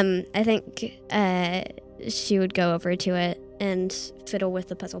I think she would go over to it and fiddle with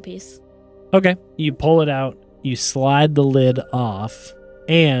the puzzle piece. Okay. You pull it out you slide the lid off,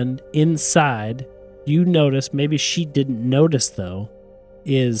 and inside, you notice, maybe she didn't notice though,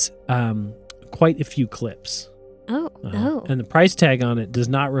 is quite a few clips. Oh. And the price tag on it does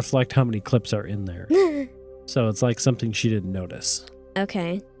not reflect how many clips are in there. So it's like something she didn't notice.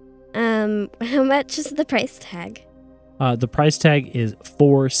 Okay. How much is the price tag? The price tag is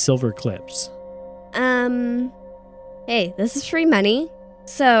 4 silver clips. Hey, this is free money.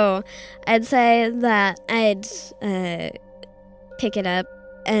 So I'd say that I'd pick it up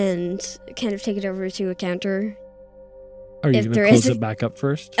and kind of take it over to a counter. Are you If going there to close is it back up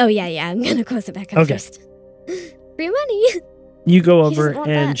first? Oh, yeah, I'm going to close it back up Okay. first. Free money. You go She over doesn't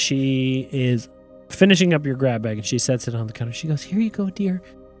want and that. she is finishing up your grab bag and she sets it on the counter. She goes, "Here you go, dear.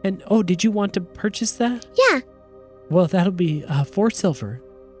 And did you want to purchase that? Yeah. Well, that'll be 4 silver."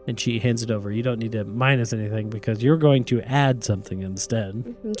 And she hands it over. You don't need to minus anything because you're going to add something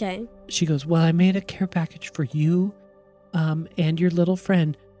instead. Okay. She goes, "Well, I made a care package for you and your little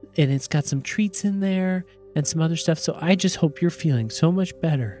friend. And it's got some treats in there and some other stuff. So I just hope you're feeling so much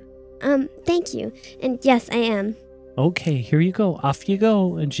better." Thank you. And yes, I am. "Okay, here you go. Off you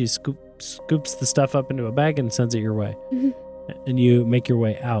go." And she scoops the stuff up into a bag and sends it your way. Mhm. And you make your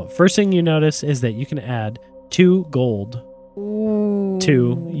way out. First thing you notice is that you can add 2 gold Ooh.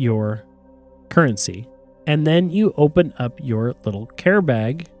 to your currency. And then you open up your little care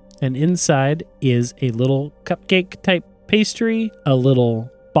bag, and inside is a little cupcake type pastry, a little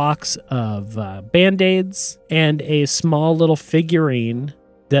box of Band-Aids, and a small little figurine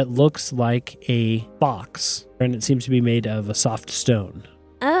that looks like a box. And it seems to be made of a soft stone.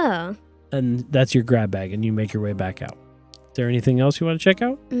 Oh. And that's your grab bag, and you make your way back out. Is there anything else you want to check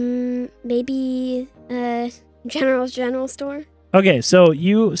out? Maybe general store. Okay, so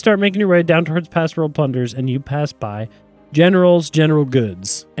you start making your way down towards past World Plunders, and you pass by General's General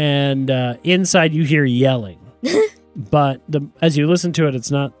Goods. And inside you hear yelling. But as you listen to it,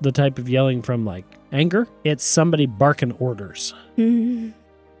 it's not the type of yelling from like anger. It's somebody barking orders.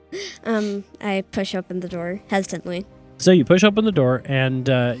 I push open the door hesitantly. So you push open the door, and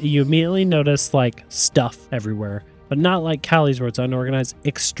you immediately notice like stuff everywhere. But not like Callie's where it's unorganized,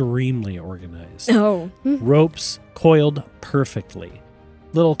 extremely organized. Oh. Ropes coiled perfectly.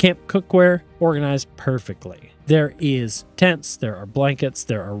 Little camp cookware organized perfectly. There is tents, there are blankets,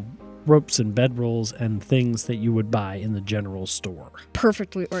 there are ropes and bedrolls and things that you would buy in the general store.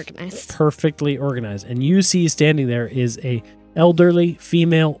 Perfectly organized. Perfectly organized. And you see standing there is a elderly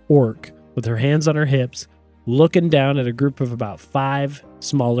female orc with her hands on her hips, looking down at a group of about 5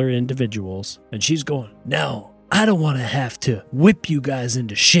 smaller individuals. And she's going, "Now, I don't want to have to whip you guys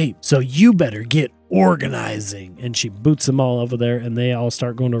into shape, so you better get organizing." And she boots them all over there, and they all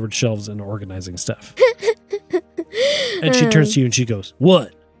start going over to shelves and organizing stuff. And she turns to you and she goes,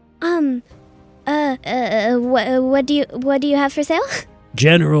 "What?" What do you have for sale?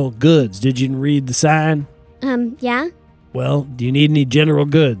 "General Goods. Did you read the sign?" Yeah. "Well, do you need any general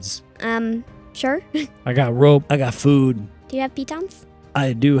goods?" Sure. "I got rope. I got food." Do you have pitons?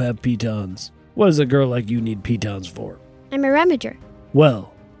 "I do have pitons." "What does a girl like you need pitons for?" I'm a ramager.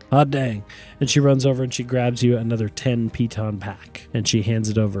 "Well, hot dang." And she runs over and she grabs you another 10 piton pack. And she hands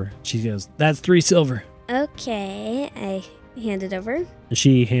it over. She goes, "That's 3 silver." Okay, I hand it over. And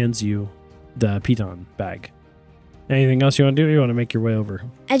she hands you the piton bag. Anything else you want to do? Or you want to make your way over?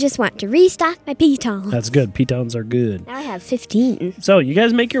 I just want to restock my pitons. That's good. Pitons are good. Now I have 15. So you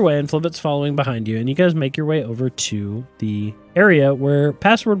guys make your way, and Flibbit's following behind you, and you guys make your way over to the area where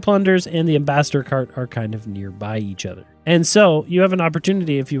Password Plunders and the Ambassador Cart are kind of nearby each other. And so you have an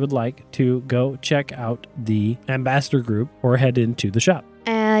opportunity, if you would like, to go check out the Ambassador group or head into the shop.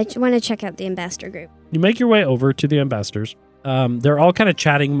 I want to check out the ambassador group. You make your way over to the Ambassadors. They're all kind of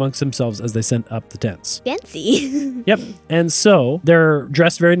chatting amongst themselves as they set up the tents. Fancy. Yep. And so they're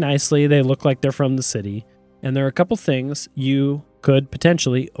dressed very nicely. They look like they're from the city. And there are a couple things you could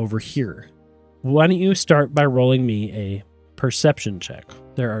potentially overhear. Why don't you start by rolling me a perception check?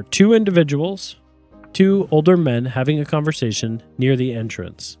 There are 2 individuals, 2 older men having a conversation near the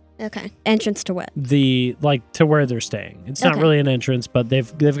entrance. Okay. Entrance to what? To where they're staying. It's not Okay. really an entrance, but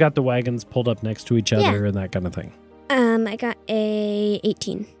they've got the wagons pulled up next to each other Yeah. and that kind of thing. I got a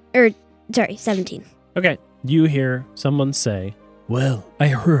 17. Okay. You hear someone say, "Well, I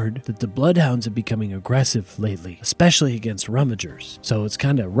heard that the bloodhounds are becoming aggressive lately, especially against rummagers. So it's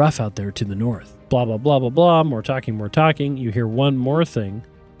kind of rough out there to the north." Blah, blah, blah, blah, blah. More talking. You hear one more thing.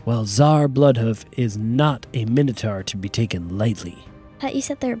 "Well, Tsar Bloodhoof is not a minotaur to be taken lightly." But you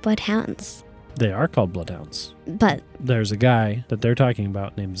said they're bloodhounds. They are called bloodhounds. But There's a guy that they're talking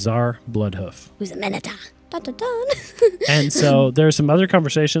about named Tsar Bloodhoof. who's a minotaur? Dun, dun, dun. And so there's some other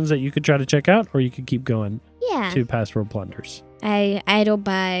conversations that you could try to check out, or you could keep going. Yeah. 2 pass roll plunders. I idle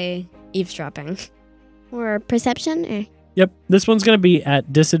by eavesdropping. Or perception? Or... Yep. This one's going to be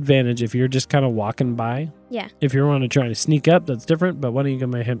at disadvantage if you're just kind of walking by. Yeah. If you want to try to sneak up, that's different. But why don't you go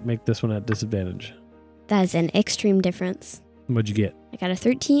make this one at disadvantage? That is an extreme difference. What'd you get? I got a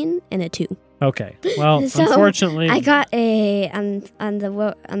 13 and a 2. Okay. Well, So, unfortunately, I got a on the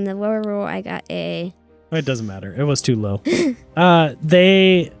lower roll. I got a. it doesn't matter. It was too low.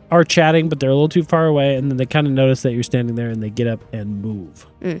 They are chatting, but they're a little too far away, and then they kind of notice that you're standing there, and they get up and move.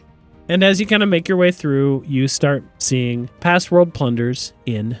 Mm. And as you kind of make your way through, you start seeing past world plunders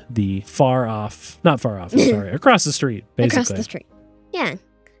in the across the street, basically. Across the street. Yeah.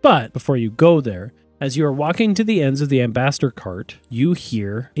 But before you go there, as you are walking to the ends of the ambassador cart, you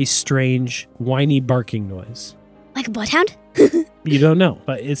hear a strange, whiny barking noise. Like a bloodhound? You don't know,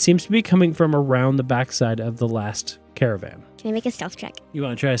 but it seems to be coming from around the backside of the last caravan. Can I make a stealth check? You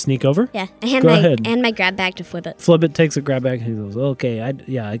want to try to sneak over? Yeah. I hand Go ahead. my grab bag to Flibbit. Flibbit takes a grab bag and he goes, okay,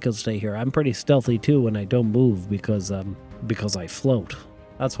 I can stay here. I'm pretty stealthy too when I don't move because I float.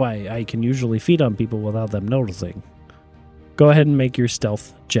 That's why I can usually feed on people without them noticing. Go ahead and make your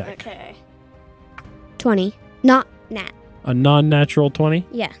stealth check. Okay. 20. Not nat. A non-natural 20?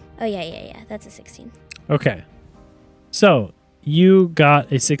 Yeah. Oh, yeah. That's a 16. Okay. So, you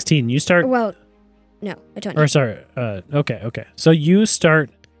got a 16. You start... Well, no, a 20. Or sorry. Okay. So, you start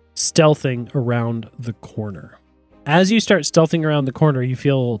stealthing around the corner. As you start stealthing around the corner, you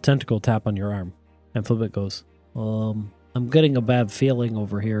feel a little tentacle tap on your arm. And Flibbit goes, I'm getting a bad feeling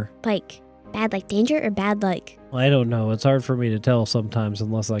over here. Like, bad like danger or bad like... I don't know. It's hard for me to tell sometimes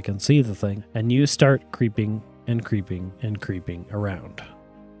unless I can see the thing. And you start creeping and creeping and creeping around.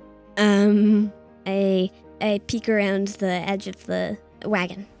 I peek around the edge of the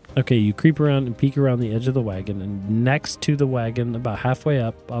wagon. Okay, you creep around and peek around the edge of the wagon, and next to the wagon, about halfway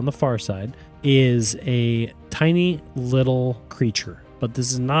up on the far side, is a tiny little creature. But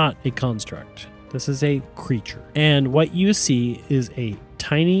this is not a construct. This is a creature. And what you see is a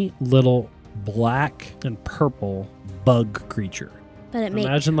tiny little black and purple bug creature. But it makes...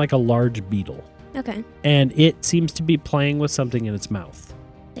 Imagine like a large beetle. Okay. And it seems to be playing with something in its mouth.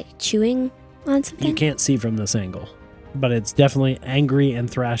 Like chewing on something? You can't see from this angle. But it's definitely angry and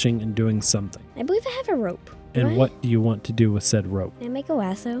thrashing and doing something. I believe I have a rope. And what do you want to do with said rope? Can I make a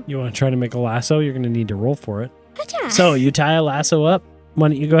lasso? You want to try to make a lasso? You're going to need to roll for it. Hacha! So you tie a lasso up. Why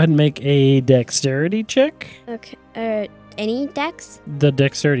don't you go ahead and make a dexterity check? Okay. Any dex? The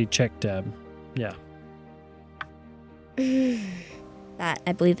dexterity check tab. Yeah. That,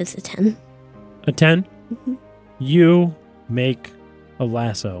 I believe, is a 10. A 10? Mm-hmm. You make a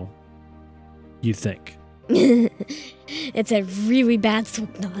lasso, you think. It's a really bad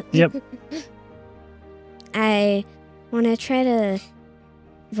slip knot. Yep. I want to try to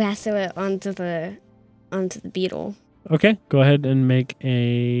lasso it onto the beetle. Okay, go ahead and make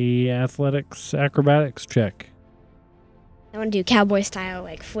a acrobatics check. I want to do cowboy style,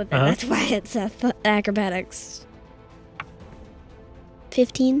 like flip it. Uh-huh. That's why it's acrobatics.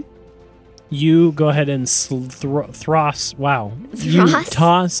 15. You go ahead and toss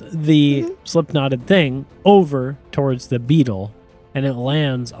the slip-knotted thing over towards the beetle, and it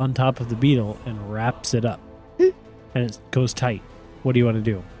lands on top of the beetle and wraps it up. And it goes tight. What do you want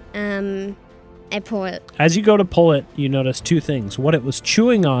to do? I pull it. As you go to pull it, you notice two things. What it was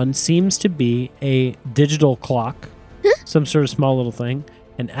chewing on seems to be a digital clock, some sort of small little thing.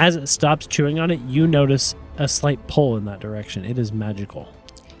 And as it stops chewing on it, you notice a slight pull in that direction. It is magical.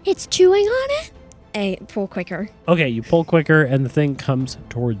 It's chewing on it? I pull quicker. Okay, you pull quicker and the thing comes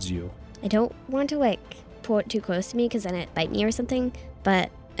towards you. I don't want to, pull it too close to me because then it bite me or something. But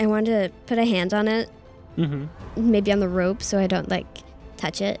I want to put a hand on it. Mm-hmm. Maybe on the rope so I don't,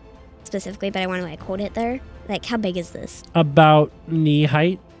 touch it specifically. But I want to, hold it there. How big is this? About knee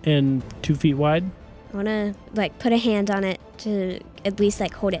height and 2 feet wide. I want to, put a hand on it to at least,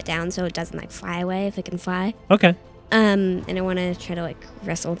 hold it down so it doesn't, fly away if it can fly. Okay. And I want to try to,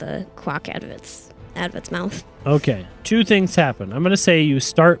 wrestle the clock out of its mouth. Okay. 2 things happen. I'm going to say you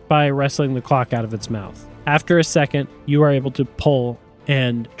start by wrestling the clock out of its mouth. After a second, you are able to pull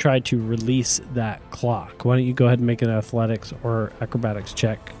and try to release that clock. Why don't you go ahead and make an athletics or acrobatics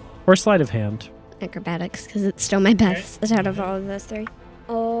check or sleight of hand? Acrobatics, because it's still my best out of all of those 3.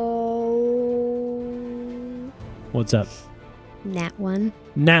 Oh. What's up? Nat 1.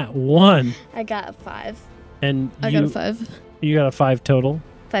 Nat 1. I got a 5. And I got a 5. You got a 5 total?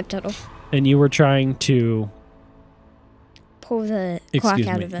 5 total. And you were trying to pull the clock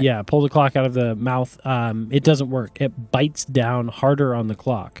out of it. Yeah, pull the clock out of the mouth. It doesn't work. It bites down harder on the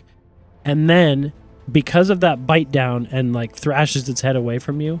clock. And then, because of that bite down and thrashes its head away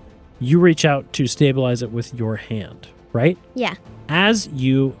from you, you reach out to stabilize it with your hand, right? Yeah. As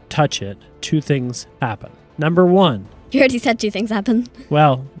you touch it, 2 things happen. Number 1. You already said 2 things happen.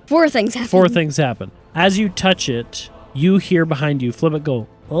 Well, 4 things happen. 4 things happen. As you touch it, you hear behind you Flibbit go,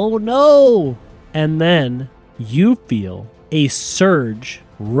 "Oh no!" And then you feel a surge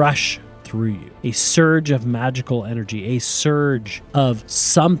rush through you. A surge of magical energy. A surge of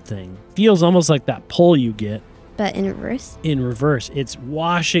something. Feels almost like that pull you get. But in reverse? In reverse. It's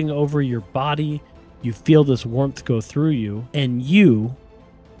washing over your body. You feel this warmth go through you. And you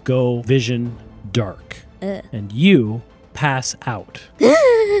go vision dark. And you pass out.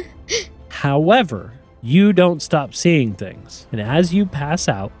 However, you don't stop seeing things. And as you pass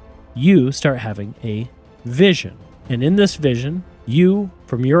out, you start having a vision. And in this vision, you,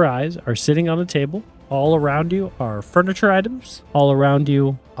 from your eyes, are sitting on a table. All around you are furniture items. All around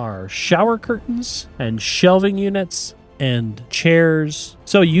you are shower curtains and shelving units and chairs.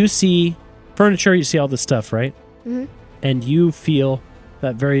 So you see furniture, you see all this stuff, right? Mm-hmm. And you feel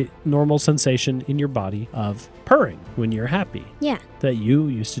that very normal sensation in your body of purring when you're happy. Yeah. That you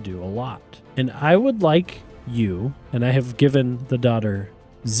used to do a lot. And I would like you, and I have given the daughter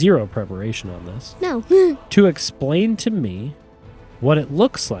 0 preparation on this, No. to explain to me what it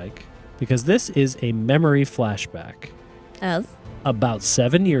looks like, because this is a memory flashback Of? about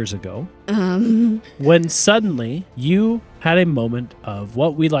 7 years ago, when suddenly you had a moment of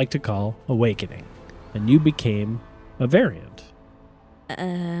what we like to call awakening, and you became a variant.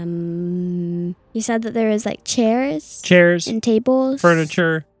 You said that there was like chairs and tables,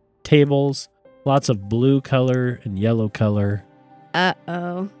 furniture, tables, lots of blue color and yellow color.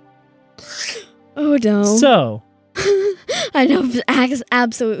 Uh-oh. Oh no. So, I know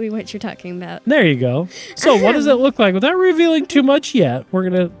absolutely what you're talking about. there you go. So what does it look like? Without revealing too much yet, we're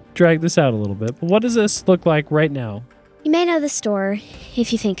going to drag this out a little bit. But what does this look like right now? You may know the store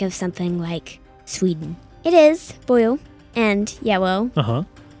if you think of something like Sweden. It is blue and yellow, Uh-huh.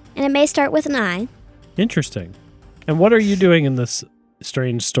 and it may start with an I. Interesting. And what are you doing in this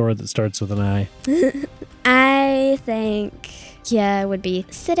strange store that starts with an I? I think Kia would be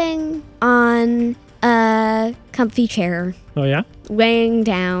sitting on a comfy chair, Oh, yeah? laying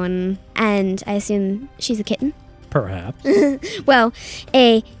down, and I assume she's a kitten. Perhaps. Well,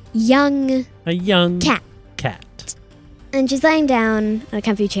 a young A young cat. cat. And she's laying down on a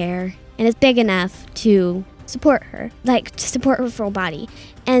comfy chair, and it's big enough to support her, like to support her full body.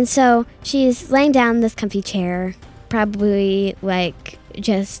 And so she's laying down in this comfy chair, probably like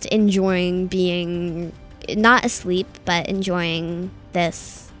just enjoying being not asleep, but enjoying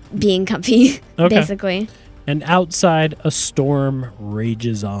this being comfy, Okay. basically. And outside, a storm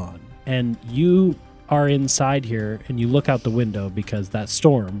rages on. And you are inside here, and you look out the window because that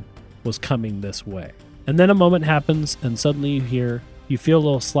storm was coming this way. And then a moment happens, and suddenly you feel a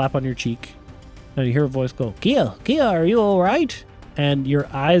little slap on your cheek, and you hear a voice go, Kia, are you all right? And your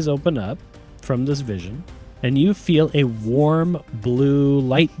eyes open up from this vision, and you feel a warm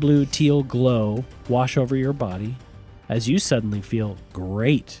light blue teal glow wash over your body as you suddenly feel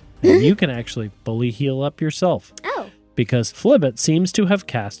great. And you can actually fully heal up yourself. Oh. Because Flibbit seems to have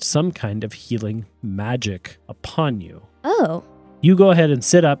cast some kind of healing magic upon you. Oh. You go ahead and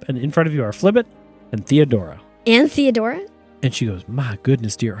sit up, and in front of you are Flibbit and Theodora. And Theodora? And she goes, my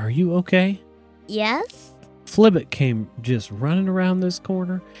goodness, dear, are you okay? Yes. Flibbit came just running around this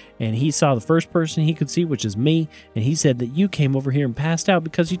corner, and he saw the first person he could see, which is me, and he said that you came over here and passed out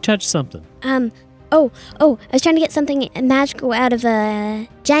because you touched something. Oh, I was trying to get something magical out of a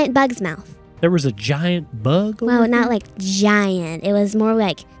giant bug's mouth. There was a giant bug over Well, here? not like giant. It was more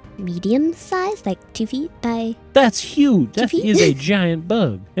like medium size, like 2 feet by... That's huge. That feet? is a giant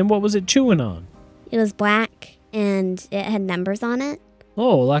bug. And what was it chewing on? It was black, and it had numbers on it.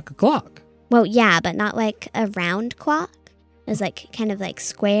 Oh, like a clock. Well, yeah, but not like a round clock. It was like kind of like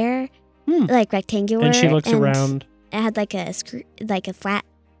square, like rectangular. And she looks around. It had like a flat,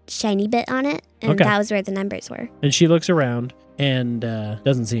 shiny bit on it, and Okay. that was where the numbers were. And she looks around and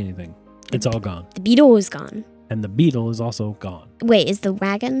doesn't see anything. It's all gone. The beetle was gone. And the beetle is also gone. Wait, is the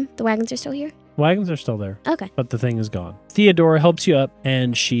wagon? The wagons are still here? Wagons are still there, Okay. but the thing is gone. Theodora helps you up,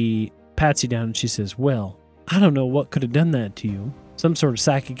 and she pats you down, and she says, well, I don't know what could have done that to you. Some sort of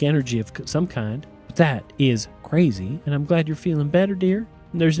psychic energy of some kind. But that is crazy, and I'm glad you're feeling better, dear.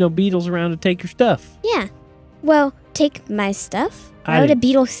 And there's no beetles around to take your stuff. Yeah. Well, take my stuff? I Why would a didn't-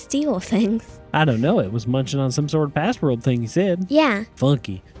 beetle steal things? I don't know. It was munching on some sort of password thing, he said. Yeah.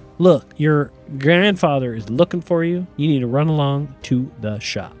 Funky. Look, your grandfather is looking for you. You need to run along to the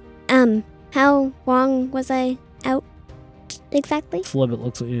shop. How long was I out exactly? Flibbit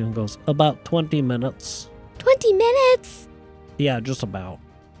looks at you and goes, about 20 minutes. 20 minutes? Yeah, just about.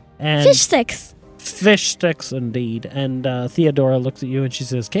 And Fish sticks. Fish sticks, indeed. And Theodora looks at you and she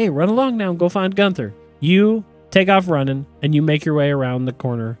says, "Okay, run along now and go find Gunther." You take off running and you make your way around the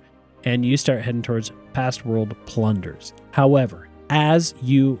corner and you start heading towards Past World Plunders. However, as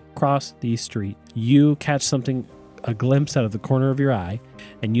you cross the street, you catch something, a glimpse out of the corner of your eye,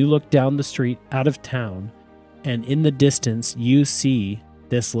 and you look down the street out of town, and in the distance you see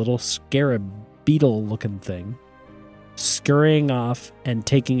this little scarab beetle looking thing scurrying off and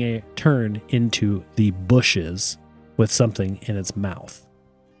taking a turn into the bushes with something in its mouth.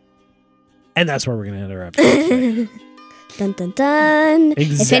 And that's where we're going to end our episode. Dun dun dun.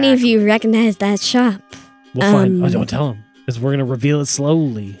 Exactly. If any of you recognize that shop. We'll find... Oh, don't tell them. Because we're going to reveal it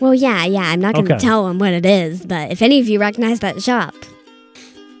slowly. Well, yeah, I'm not going to tell them what it is, but if any of you recognize that shop,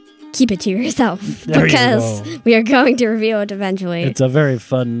 keep it to yourself. There because you go. we are going to reveal it eventually. It's a very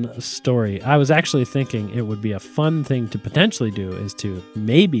fun story. I was actually thinking it would be a fun thing to potentially do is to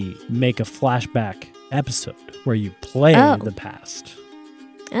maybe make a flashback episode where you play the past.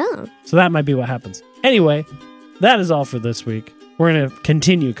 Oh. So that might be what happens. Anyway, that is all for this week. We're going to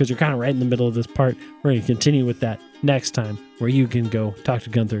continue because you're kind of right in the middle of this part. We're going to continue with that next time where you can go talk to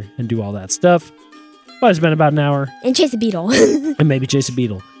Gunther and do all that stuff. Well, it's been about an hour. And chase a beetle. And maybe chase a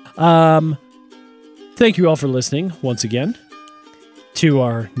beetle. Thank you all for listening once again to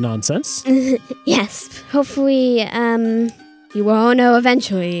our nonsense. Yes. Hopefully, you will all know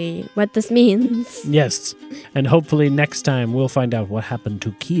eventually what this means. Yes. And hopefully next time we'll find out what happened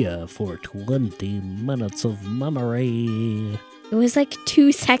to Kia for 20 minutes of memory. It was like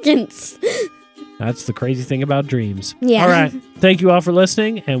 2 seconds. That's the crazy thing about dreams. Yeah. All right. Thank you all for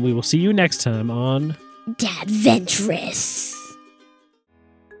listening, and we will see you next time on Dadventurous.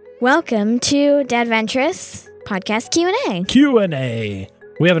 Welcome to Dadventurous Podcast Q&A. Q&A.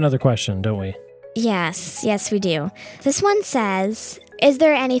 We have another question, don't we? Yes, we do. This one says, is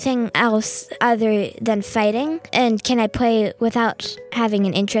there anything else other than fighting? And can I play without having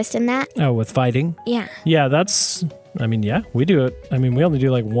an interest in that? Oh, with fighting? Yeah. Yeah, we do it. We only do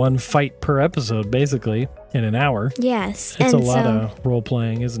like one fight per episode, basically, in an hour. Yes. It's a lot of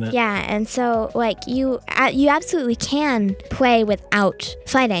role-playing, isn't it? Yeah, and so, you absolutely can play without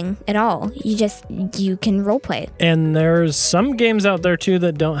fighting at all. You can role-play. And there's some games out there, too,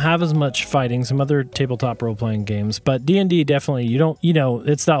 that don't have as much fighting, some other tabletop role-playing games. But D&D, definitely,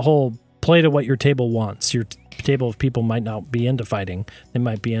 it's that whole play to what your table wants. Your table of people might not be into fighting. They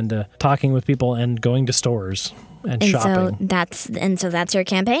might be into talking with people and going to stores. And shopping. So that's your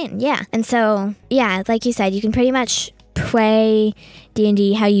campaign. Yeah. And so, yeah, like you said, you can pretty much play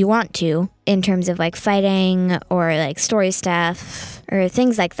D&D how you want to in terms of like fighting or like story stuff or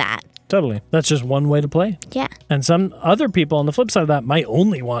things like that. Totally. That's just one way to play. Yeah. And some other people on the flip side of that might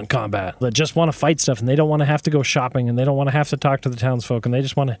only want combat, that just want to fight stuff and they don't want to have to go shopping and they don't want to have to talk to the townsfolk and they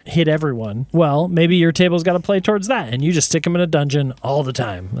just want to hit everyone. Well, maybe your table's got to play towards that and you just stick them in a dungeon all the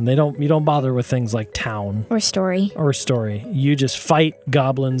time and you don't bother with things like town. Or story. You just fight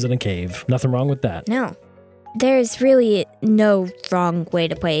goblins in a cave. Nothing wrong with that. No. There's really no wrong way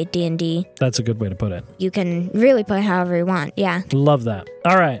to play D&D. That's a good way to put it. You can really play however you want, yeah. Love that.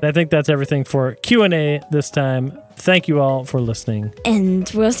 All right, I think that's everything for Q&A this time. Thank you all for listening.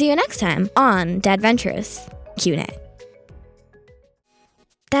 And we'll see you next time on Dadventurous Q&A.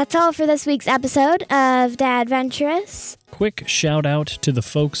 That's all for this week's episode of Dadventurous. Quick shout out to the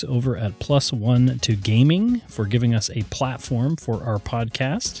folks over at Plus One to Gaming for giving us a platform for our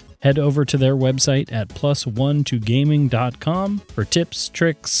podcast. Head over to their website at plus1togaming.com for tips,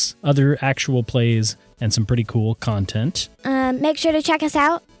 tricks, other actual plays, and some pretty cool content. Make sure to check us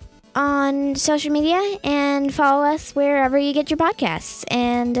out on social media and follow us wherever you get your podcasts.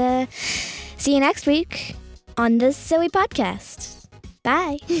 And see you next week on this silly podcast.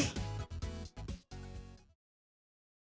 Bye.